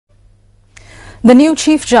The new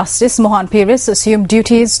Chief Justice, Mohan Peiris, assumed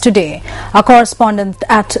duties today. Our correspondent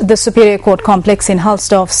at the Superior Court Complex in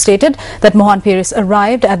Halsdorf stated that Mohan Peiris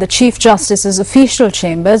arrived at the Chief Justice's official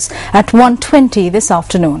chambers at 1:20 this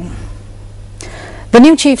afternoon. The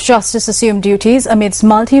new Chief Justice assumed duties amidst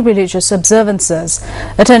multi-religious observances.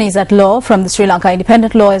 Attorneys at law from the Sri Lanka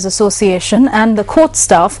Independent Lawyers Association and the court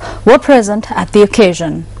staff were present at the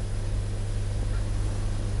occasion.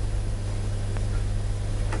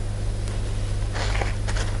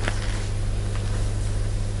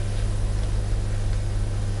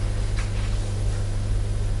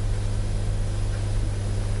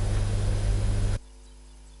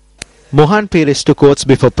 Mohan Peiris took oaths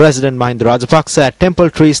before President Mahinda Rajapaksa at Temple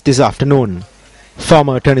Trees this afternoon.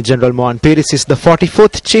 Former Attorney General Mohan Peiris is the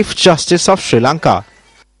 44th Chief Justice of Sri Lanka.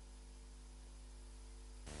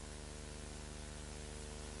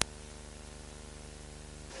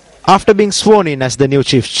 After being sworn in as the new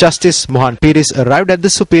Chief Justice, Mohan Peiris arrived at the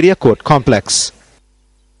Superior Court Complex.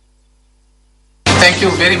 Thank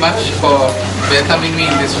you very much for welcoming me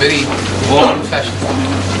in this very warm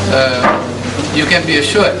fashion. You can be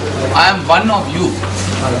assured, I am one of you.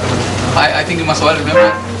 I think you must all remember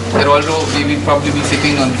that although we will probably be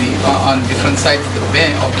sitting on different sides of the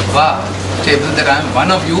bench of the bar table, that I am one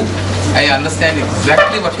of you. I understand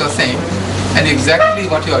exactly what you are saying and exactly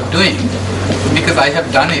what you are doing because I have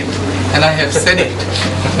done it and I have said it.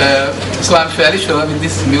 So I am fairly sure with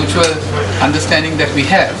this mutual understanding that we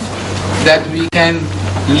have, that we can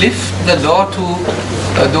lift the law to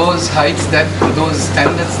those heights, those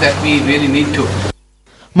standards that we really need to.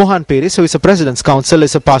 Mohan Peiris, who is a President's Counsel,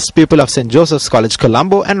 is a past pupil of St. Joseph's College,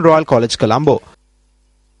 Colombo and Royal College, Colombo.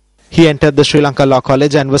 He entered the Sri Lanka Law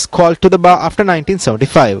College and was called to the bar after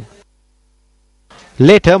 1975.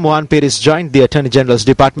 Later, Mohan Peiris joined the Attorney General's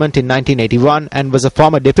Department in 1981 and was a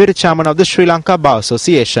former Deputy Chairman of the Sri Lanka Bar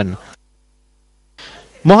Association.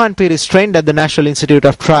 Mohan Peiris trained at the National Institute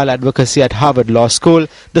of Trial Advocacy at Harvard Law School,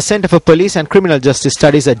 the Center for Police and Criminal Justice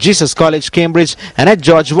Studies at Jesus College, Cambridge and at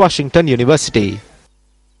George Washington University.